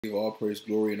Give all praise,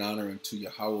 glory, and honor unto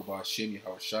Yahawah, Bahasham,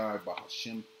 Yahawashi,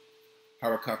 Bahasham,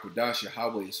 Harakakodash.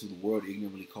 Yahawah is who the world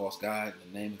ignorantly calls God,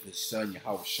 in the name of his son,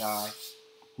 Yahawashi,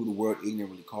 who the world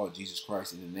ignorantly called Jesus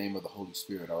Christ, in the name of the Holy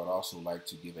Spirit. I would also like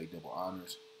to give a double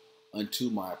honors unto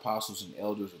my apostles and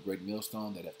elders of Great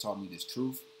Millstone that have taught me this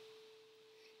truth.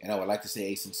 And I would like to say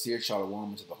a sincere shalom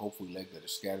unto the hopeful elect that are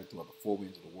scattered throughout the four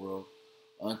winds of the world,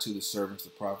 unto the servants, the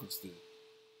prophets,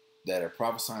 that are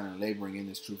prophesying and laboring in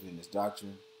this truth and this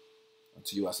doctrine.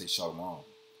 Unto you I say shalom.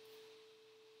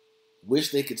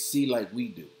 Wish they could see like we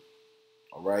do.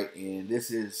 All right, and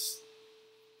this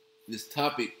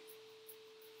topic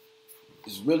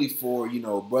is really for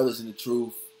brothers in the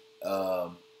truth,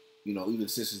 even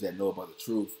sisters that know about the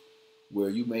truth, where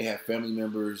you may have family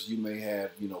members, you may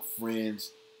have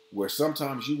friends, where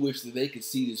sometimes you wish that they could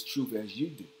see this truth as you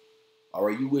do. All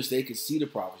right, you wish they could see the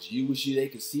prophets. You wish they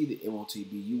could see the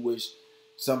MOTB. You wish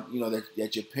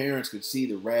that your parents could see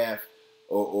the wrath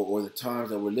or the times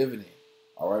that we're living in.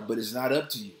 All right, but it's not up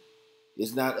to you.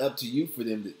 It's not up to you for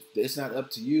them. It's not up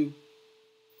to you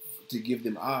to give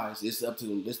them eyes. It's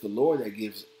the Lord that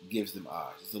gives them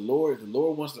eyes. It's the Lord. If the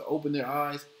Lord wants to open their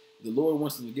eyes, if the Lord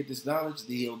wants them to get this knowledge,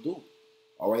 then He'll do it.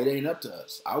 All right, it ain't up to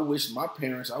us. I wish my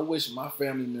parents, I wish my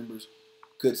family members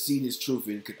could see this truth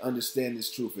and could understand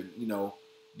this truth, and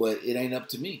but it ain't up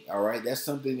to me. All right, that's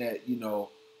something that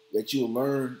that you'll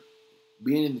learn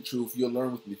being in the truth. You'll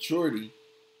learn with maturity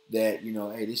that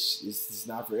hey, this is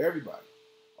not for everybody.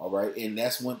 All right, and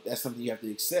that's something you have to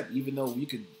accept. Even though you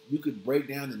could break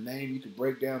down the name, you could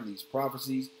break down these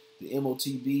prophecies, the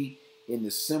MOTB, in the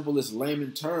simplest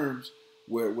layman terms,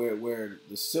 where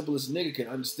the simplest nigga can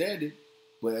understand it.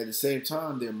 But at the same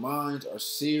time, their minds are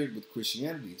seared with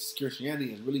Christianity.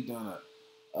 Christianity has really done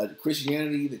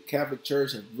Christianity, the Catholic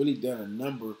Church, have really done a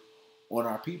number on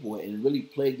our people and really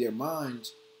plagued their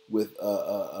minds with,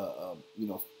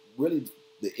 really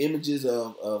the images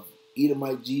of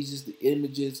Edomite Jesus, the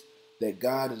images that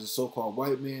God is a so-called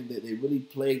white man, that they really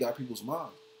plagued our people's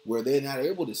minds, where they're not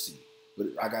able to see.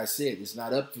 But like I said, it's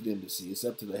not up for them to see. It's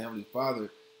up to the Heavenly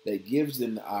Father that gives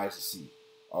them the eyes to see.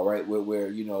 All right, where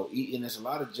and there's a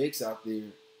lot of jakes out there,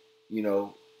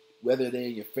 whether they're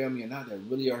in your family or not, that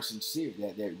really are sincere,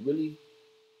 that really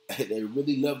they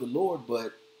really love the Lord,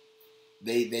 but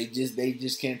they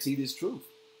just can't see this truth.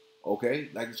 Okay,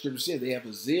 like the scripture said, they have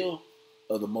a zeal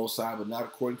of the Most High, but not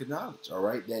according to knowledge. All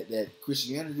right, that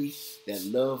Christianity, that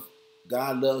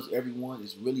God loves everyone,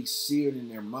 is really seared in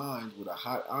their minds with a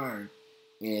hot iron,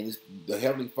 and the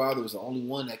Heavenly Father is the only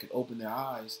one that can open their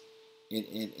eyes.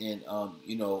 And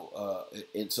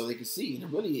so they can see. And it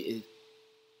really is,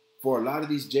 for a lot of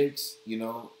these jakes,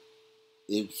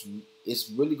 it's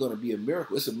really going to be a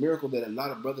miracle. It's a miracle that a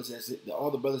lot of brothers,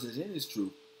 all the brothers that's in this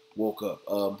truth, woke up.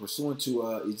 Pursuant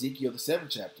to Ezekiel the 7th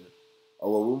chapter,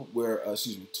 or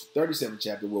 37th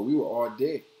chapter, where we were all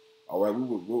dead. All right,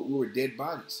 we were dead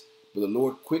bodies, but the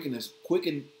Lord quickened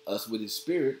us with His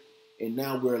Spirit, and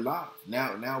now we're alive.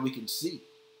 Now we can see.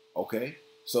 Okay.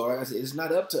 So like I said, it's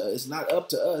not up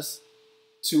to us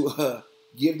to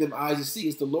give them eyes to see.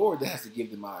 It's the Lord that has to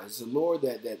give them eyes. It's the Lord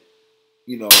that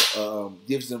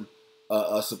gives them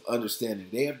some understanding.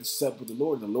 They have to sup with the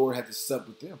Lord, and the Lord has to sup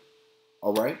with them.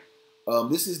 All right.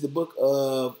 This is the book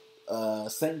of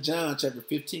St. John, chapter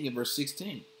 15, and verse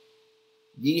 16.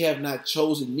 Ye have not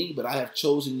chosen me, but I have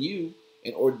chosen you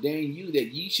and ordained you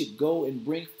that ye should go and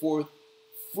bring forth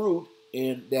fruit,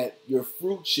 and that your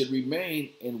fruit should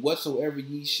remain, and whatsoever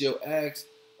ye shall ask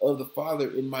of the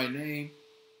Father in my name,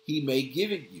 He may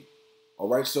give it you. All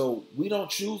right, so we don't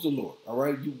choose the Lord. All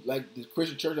right, you, like the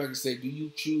Christian church, I can say, do you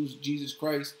choose Jesus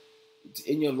Christ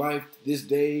in your life this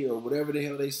day, or whatever the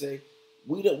hell they say?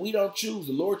 We don't choose.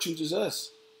 The Lord chooses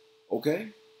us.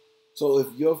 Okay, so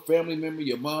if your family member,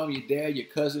 your mom, your dad, your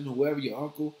cousin, whoever, your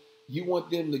uncle, you want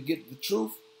them to get the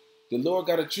truth, the Lord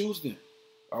got to choose them.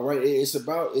 All right, it's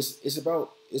about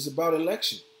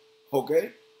election.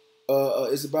 Okay,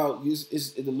 it's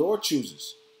the Lord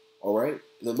chooses. All right,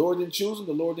 the Lord didn't choose him.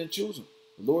 The Lord didn't choose him.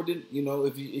 The Lord didn't.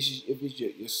 If it's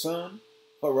your son,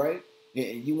 all right,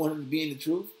 and you want him to be in the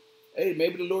truth, hey,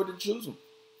 maybe the Lord didn't choose him.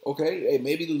 Okay, hey,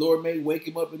 maybe the Lord may wake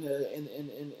him up in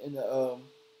the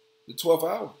 12th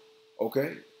hour.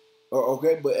 Okay,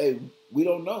 but hey, we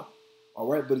don't know. All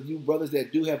right, but you brothers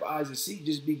that do have eyes to see,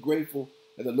 just be grateful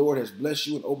that the Lord has blessed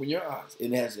you and opened your eyes,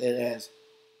 and has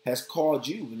called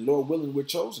you, and Lord willing, we're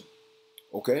chosen.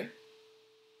 Okay.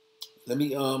 Let me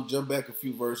jump back a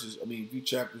few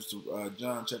chapters to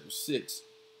John chapter 6,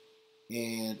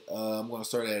 and I'm going to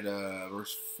start at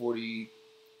verse 43.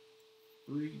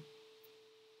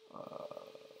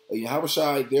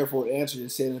 Yahawashi therefore answered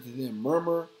and said unto them,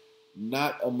 Murmur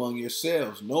not among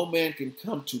yourselves. No man can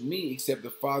come to me except the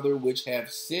Father which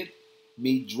have sent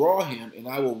me draw him, and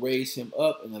I will raise him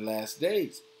up in the last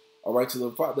days. All right, so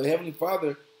the Heavenly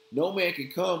Father, no man can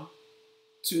come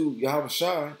to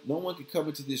Yahawashi. No one can come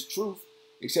into this truth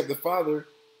except the Father.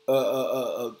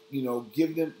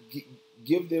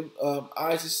 Give them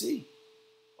eyes to see.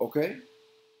 Okay,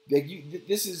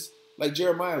 this is like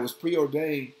Jeremiah was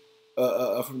preordained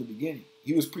from the beginning.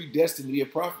 He was predestined to be a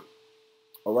prophet.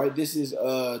 All right, this is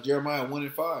Jeremiah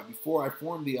 1:5. Before I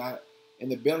formed thee, in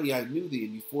the belly I knew thee,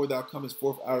 and before thou comest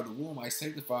forth out of the womb, I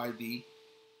sanctified thee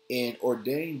and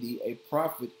ordained thee a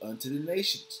prophet unto the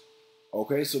nations.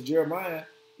 Okay, so Jeremiah,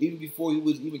 even before he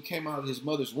even came out of his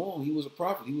mother's womb, he was a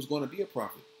prophet. He was going to be a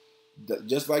prophet,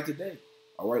 just like today.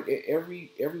 All right,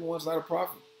 everyone's not a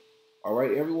prophet. All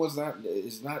right, everyone's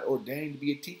not ordained to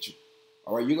be a teacher.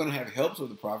 All right, you're going to have helps of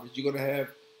the prophets. You're going to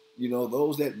have,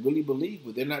 those that really believe,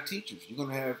 but they're not teachers. You're going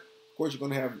to have, of course, you're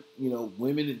going to have,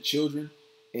 women and children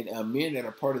and men that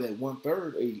are part of that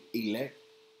 1/3 elect.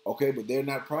 Okay, but they're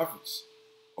not prophets.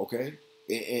 Okay,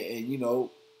 and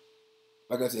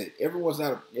like I said,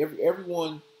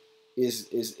 everyone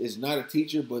is not a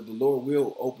teacher, but the Lord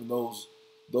will open those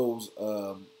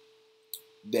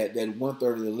that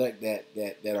 1/3 of the elect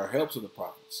that are helps of the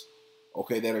prophets.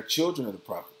 Okay, that are children of the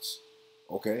prophets.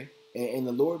 Okay, and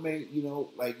the Lord may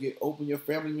open your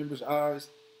family members' eyes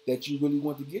that you really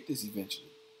want to get this eventually.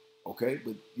 Okay,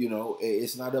 but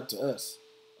it's not up to us.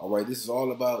 All right, this is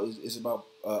all about it's about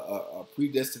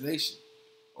predestination.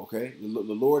 Okay, the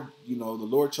Lord, the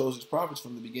Lord chose His prophets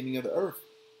from the beginning of the earth.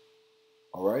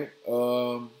 All right,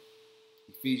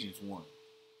 Ephesians 1.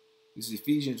 This is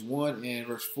Ephesians 1 and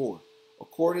verse 4.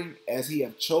 According as He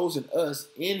hath chosen us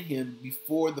in Him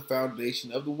before the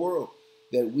foundation of the world,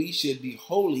 that we should be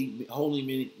holy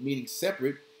meaning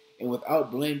separate and without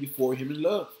blame before Him in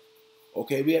love.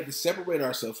 Okay, we have to separate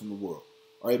ourselves from the world.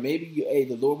 All right, maybe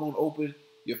the Lord won't open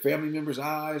your family members'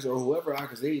 eyes or whoever eyes,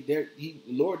 because the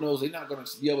Lord knows they're not going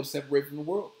to be able to separate from the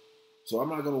world. So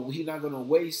He's not going to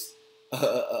waste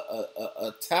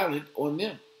a talent on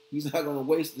them. He's not going to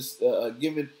waste this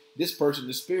giving this person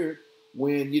the Spirit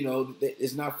when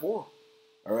it's not for them.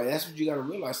 All right, that's what you got to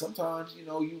realize. Sometimes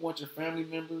you want your family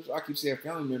members. I keep saying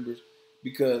family members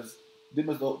because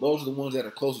those are the ones that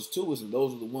are closest to us, and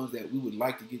those are the ones that we would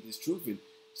like to get this truth and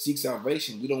seek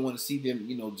salvation. We don't want to see them,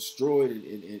 destroyed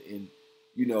and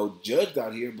judged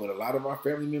out here. But a lot of our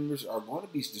family members are going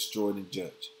to be destroyed and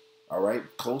judged. All right,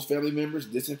 close family members,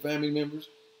 distant family members,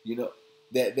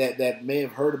 that may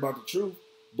have heard about the truth,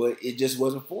 but it just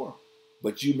wasn't for them.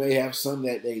 But you may have some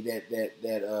that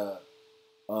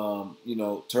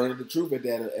turn to the truth at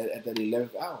that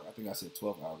 11th hour. I think I said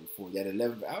 12th hour before that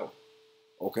 11th hour.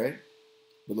 Okay.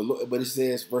 But it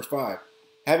says, verse 5,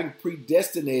 having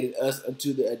predestinated us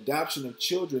unto the adoption of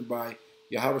children by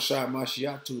Yahawashi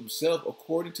Mashiach to Himself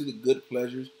according to the good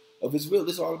pleasures of His will.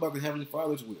 This is all about the Heavenly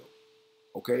Father's will.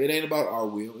 Okay, it ain't about our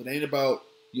will. It ain't about,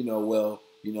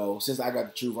 since I got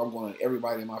the truth,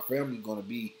 everybody in my family going to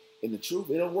be in the truth.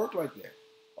 It don't work like that.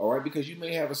 All right, because you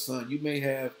may have a son, you may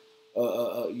have,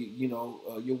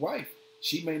 your wife.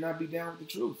 She may not be down with the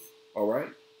truth. All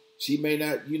right. She may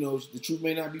not, the truth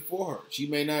may not be for her. She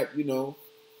may not,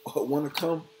 want to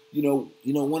come,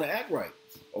 want to act right.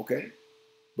 Okay.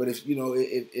 But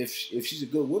if she's a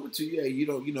good woman to you, you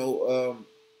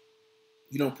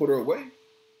don't put her away.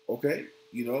 Okay.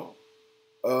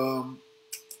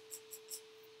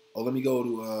 Let me go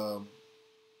to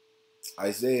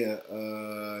Isaiah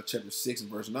chapter 6 and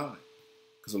verse 9.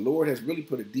 Because the Lord has really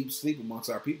put a deep sleep amongst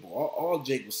our people. All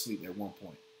Jake was asleep at one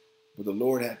point. But the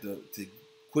Lord had to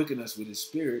quicken us with His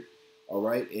Spirit, all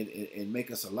right, and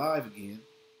make us alive again.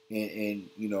 And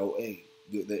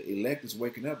the elect is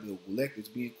waking up. The elect is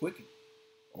being quickened.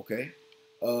 Okay?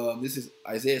 This is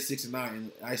Isaiah 6 and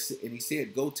 9. And He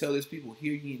said, go tell His people,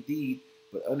 hear ye indeed,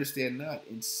 but understand not,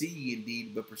 and see ye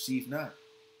indeed, but perceive not.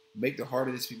 Make the heart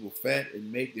of this people fat,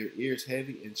 and make their ears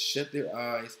heavy, and shut their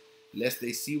eyes, lest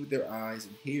they see with their eyes,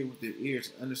 and hear with their ears,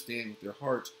 and understand with their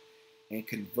hearts, and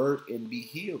convert and be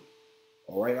healed.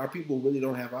 All right, our people really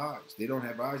don't have eyes. They don't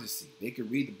have eyes to see. They can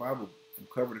read the Bible from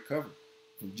cover to cover,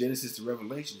 from Genesis to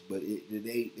Revelation, but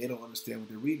they don't understand what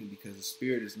they're reading because the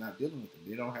Spirit is not dealing with them.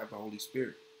 They don't have the Holy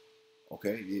Spirit.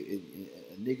 Okay,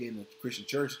 a nigga in a Christian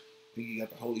church think he got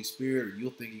the Holy Spirit, or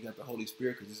you'll think he got the Holy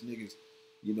Spirit because this nigga's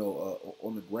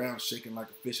on the ground shaking like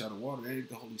a fish out of water. That ain't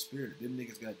the Holy Spirit. Them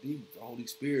niggas got demons. The Holy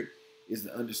Spirit is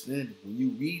the understanding. When you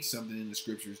read something in the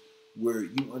scriptures where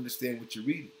you understand what you're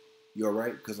reading, you're all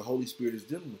right, because the Holy Spirit is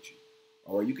dealing with you.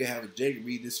 All right, you can have a Jake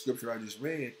read this scripture I just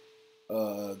read.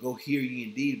 Go hear ye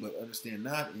indeed, but understand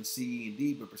not, and see ye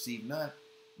indeed, but perceive not.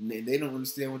 They don't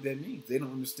understand what that means. They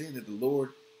don't understand that the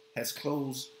Lord has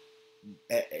closed.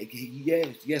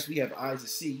 Yes, we have eyes to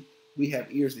see, we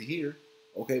have ears to hear.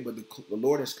 Okay, but the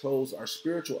Lord has closed our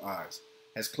spiritual eyes,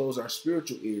 has closed our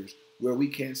spiritual ears, where we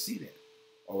can't see that.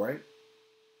 All right,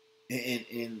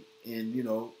 and you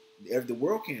know, if the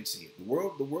world can't see it, the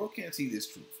world can't see this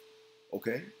truth.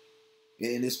 Okay,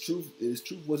 and this truth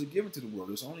wasn't given to the world.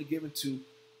 It was only given to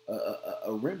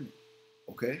a remnant.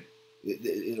 Okay,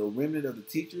 a remnant of the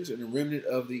teachers and a remnant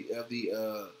of the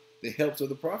helps of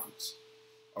the prophets.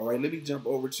 All right, let me jump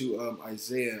over to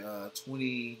Isaiah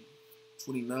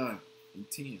 29 and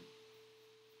 10.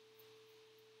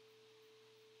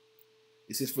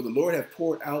 It says, "For the Lord hath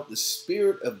poured out the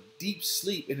spirit of deep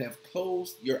sleep, and have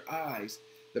closed your eyes.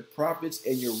 The prophets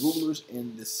and your rulers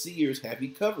and the seers have he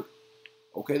covered."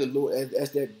 Okay, the Lord,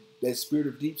 that's that spirit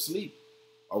of deep sleep.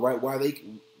 All right,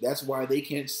 that's why they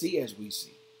can't see as we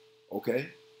see. Okay,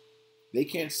 they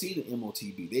can't see the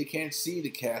MOTB. They can't see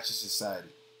the cashless society.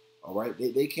 All right,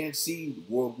 they can't see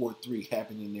World War III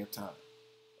happening in their time.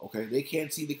 Okay, they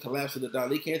can't see the collapse of the dollar.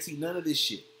 They can't see none of this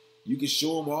shit. You can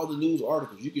show them all the news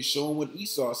articles. You can show them what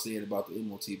Esau said about the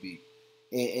MOTB,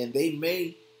 and they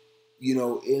may,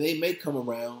 and they may come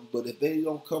around. But if they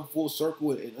don't come full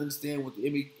circle and understand what the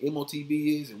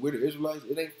MOTB is and we're the Israelites,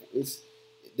 it ain't. It's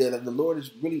that the Lord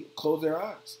has really closed their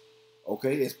eyes.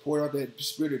 Okay, it's poured out that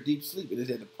spirit of deep sleep. And it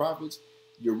said the prophets,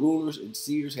 your rulers and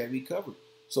seers have he covered.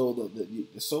 So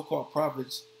the so-called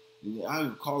prophets, I don't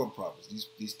even call them prophets.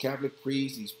 These Catholic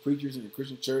priests, these preachers in the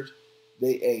Christian church,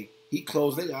 he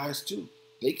closed their eyes too.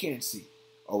 They can't see.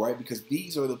 All right, because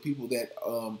these are the people that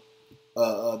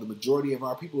the majority of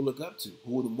our people look up to,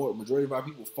 who the majority of our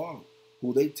people follow,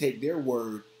 who they take their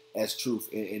word as truth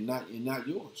and not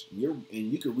yours.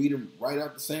 And you can read them right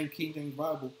out the same King James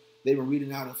Bible. They've been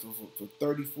reading out for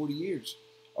 30, 40 years.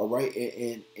 All right,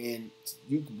 and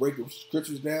you can break the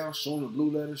scriptures down, show them the blue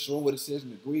letters, show them what it says in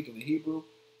the Greek and the Hebrew,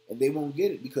 and they won't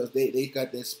get it because they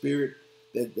got that spirit,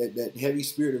 that heavy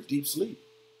spirit of deep sleep.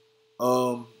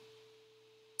 Let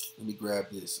me grab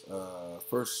this.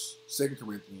 Second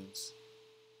Corinthians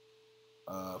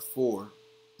 4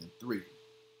 and 3.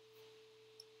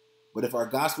 But if our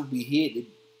gospel be hid,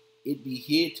 it be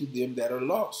hid to them that are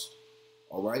lost.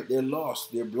 All right, they're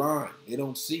lost. They're blind. They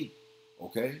don't see.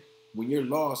 Okay, when you're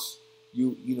lost,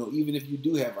 even if you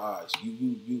do have eyes,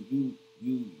 you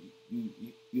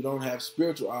don't have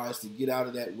spiritual eyes to get out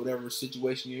of that whatever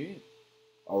situation you're in.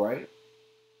 All right,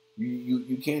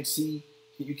 you can't see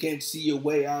your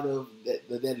way out of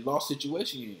that lost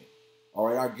situation you're in. All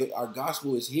right, our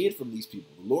gospel is hid from these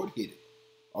people. The Lord hid it.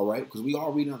 All right, because we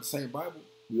all read on the same Bible.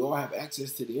 We all have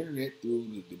access to the internet through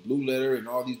the blue letter and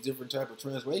all these different type of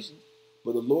translations.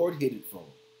 But the Lord hid it from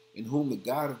them, in whom the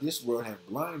God of this world hath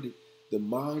blinded the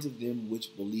minds of them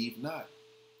which believe not.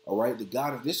 All right, the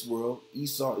God of this world,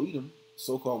 Esau, Edom,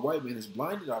 so-called white man, has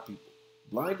blinded our people,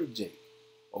 blinded Jake.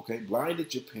 Okay,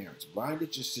 blinded your parents,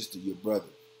 blinded your sister, your brother,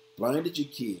 blinded your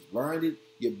kids, blinded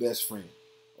your best friend.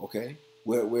 Okay,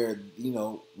 where when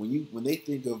they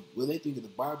think of the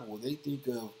Bible, when they think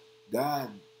of God,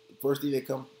 the first thing that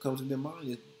comes in their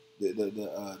mind is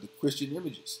the Christian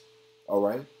images. All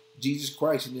right, Jesus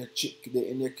Christ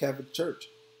in their Catholic church,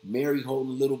 Mary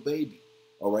holding a little baby.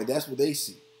 All right, that's what they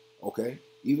see. Okay,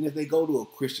 even if they go to a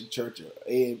Christian church or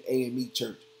AME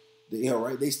church,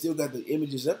 they still got the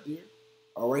images up there.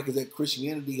 All right, because that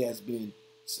Christianity has been,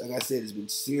 like I said, has been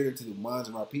seared into the minds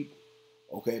of our people.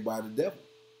 Okay, by the devil.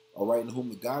 All right, in whom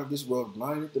the God of this world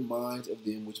blinded the minds of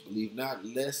them which believe not,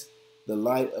 lest the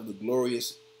light of the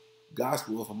glorious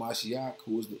gospel of Hamashiach,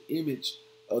 who is the image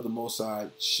of the Most High,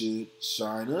 should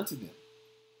shine unto them.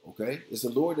 Okay, it's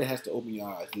the Lord that has to open your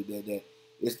eyes.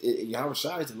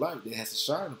 Yahawashi is the light that has to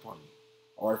shine upon you,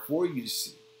 or for you to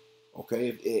see. Okay,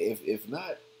 if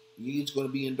not, you're just going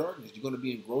to be in darkness. You're going to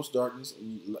be in gross darkness,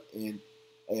 and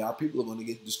our people are going to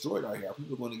get destroyed out here. Our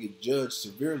people are going to get judged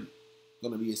severely.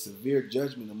 Going to be a severe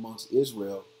judgment amongst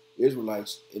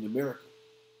Israelites in America.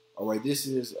 All right, this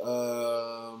is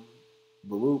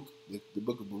Baruch, the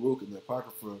book of Baruch in the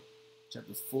Apocrypha,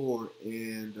 chapter 4,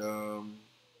 and let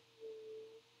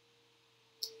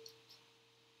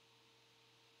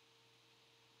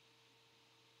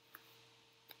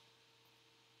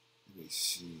me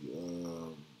see.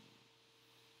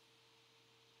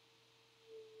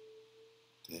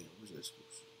 Where's that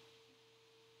scripture?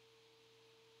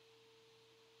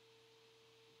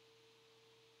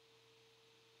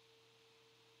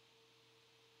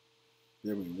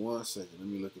 Give me 1 second. Let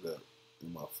me look it up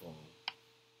in my phone.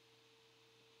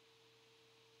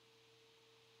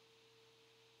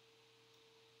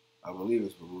 I believe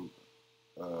it's Baruch,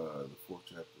 the 4th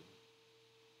chapter.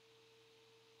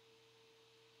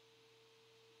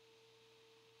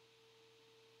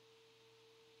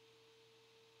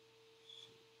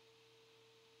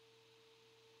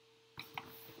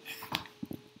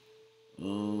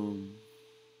 Um,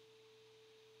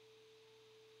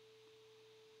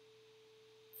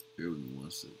 Bear with me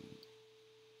 1 second.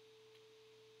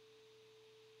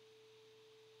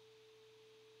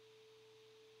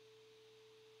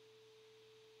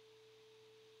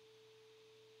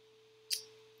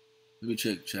 Let me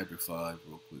check chapter 5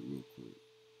 real quick.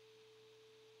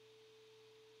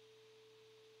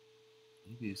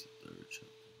 Maybe it's the 3rd chapter.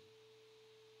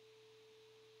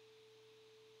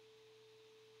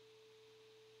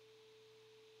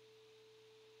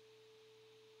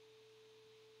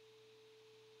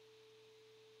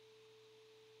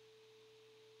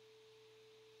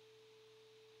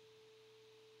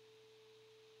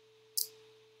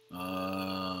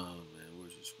 Man,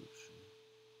 where's the scripture?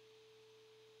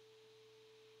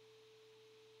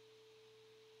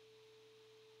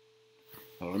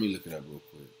 Oh, let me look it up real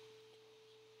quick.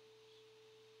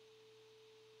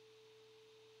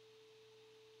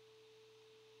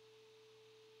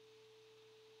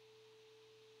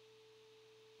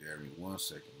 Bear with me 1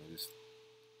 second, man. It's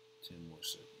 10 more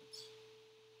seconds.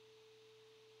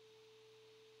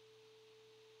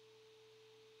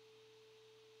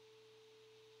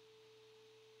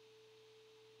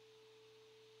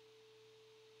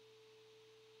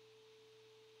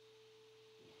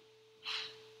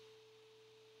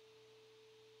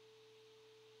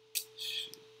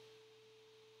 Shit.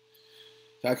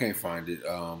 I can't find it.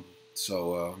 Let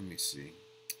me see.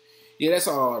 Yeah, that's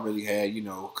all I really had,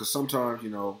 because sometimes,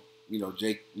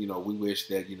 Jake, we wish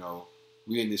that,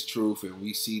 we in this truth and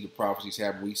we see the prophecies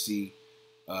happen. We see,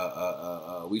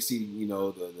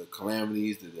 the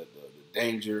calamities, the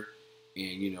danger,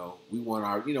 and we want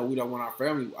our, we don't want our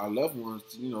family, our loved ones,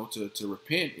 to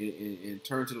repent and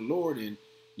turn to the Lord and,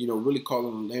 really call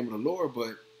on the name of the Lord.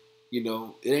 But, it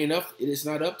ain't up. It is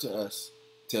not up to us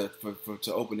to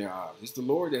open their eyes. It's the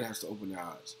Lord that has to open their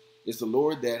eyes. It's the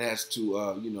Lord that has to,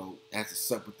 has to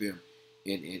sup with them,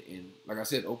 and like I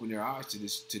said, open their eyes to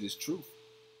this truth.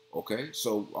 Okay,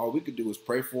 so all we could do is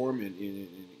pray for them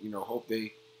and hope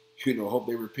they, hope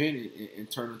they repent and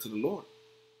turn unto the Lord.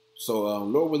 So,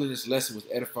 Lord willing, this lesson was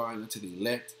edifying unto the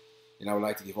elect, and I would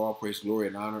like to give all praise, glory,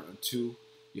 and honor unto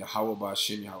Yahawah,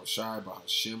 Bahasham, Yahawashi,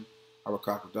 Bahasham,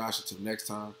 Harakakadash. Until next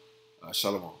time,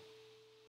 Shalom.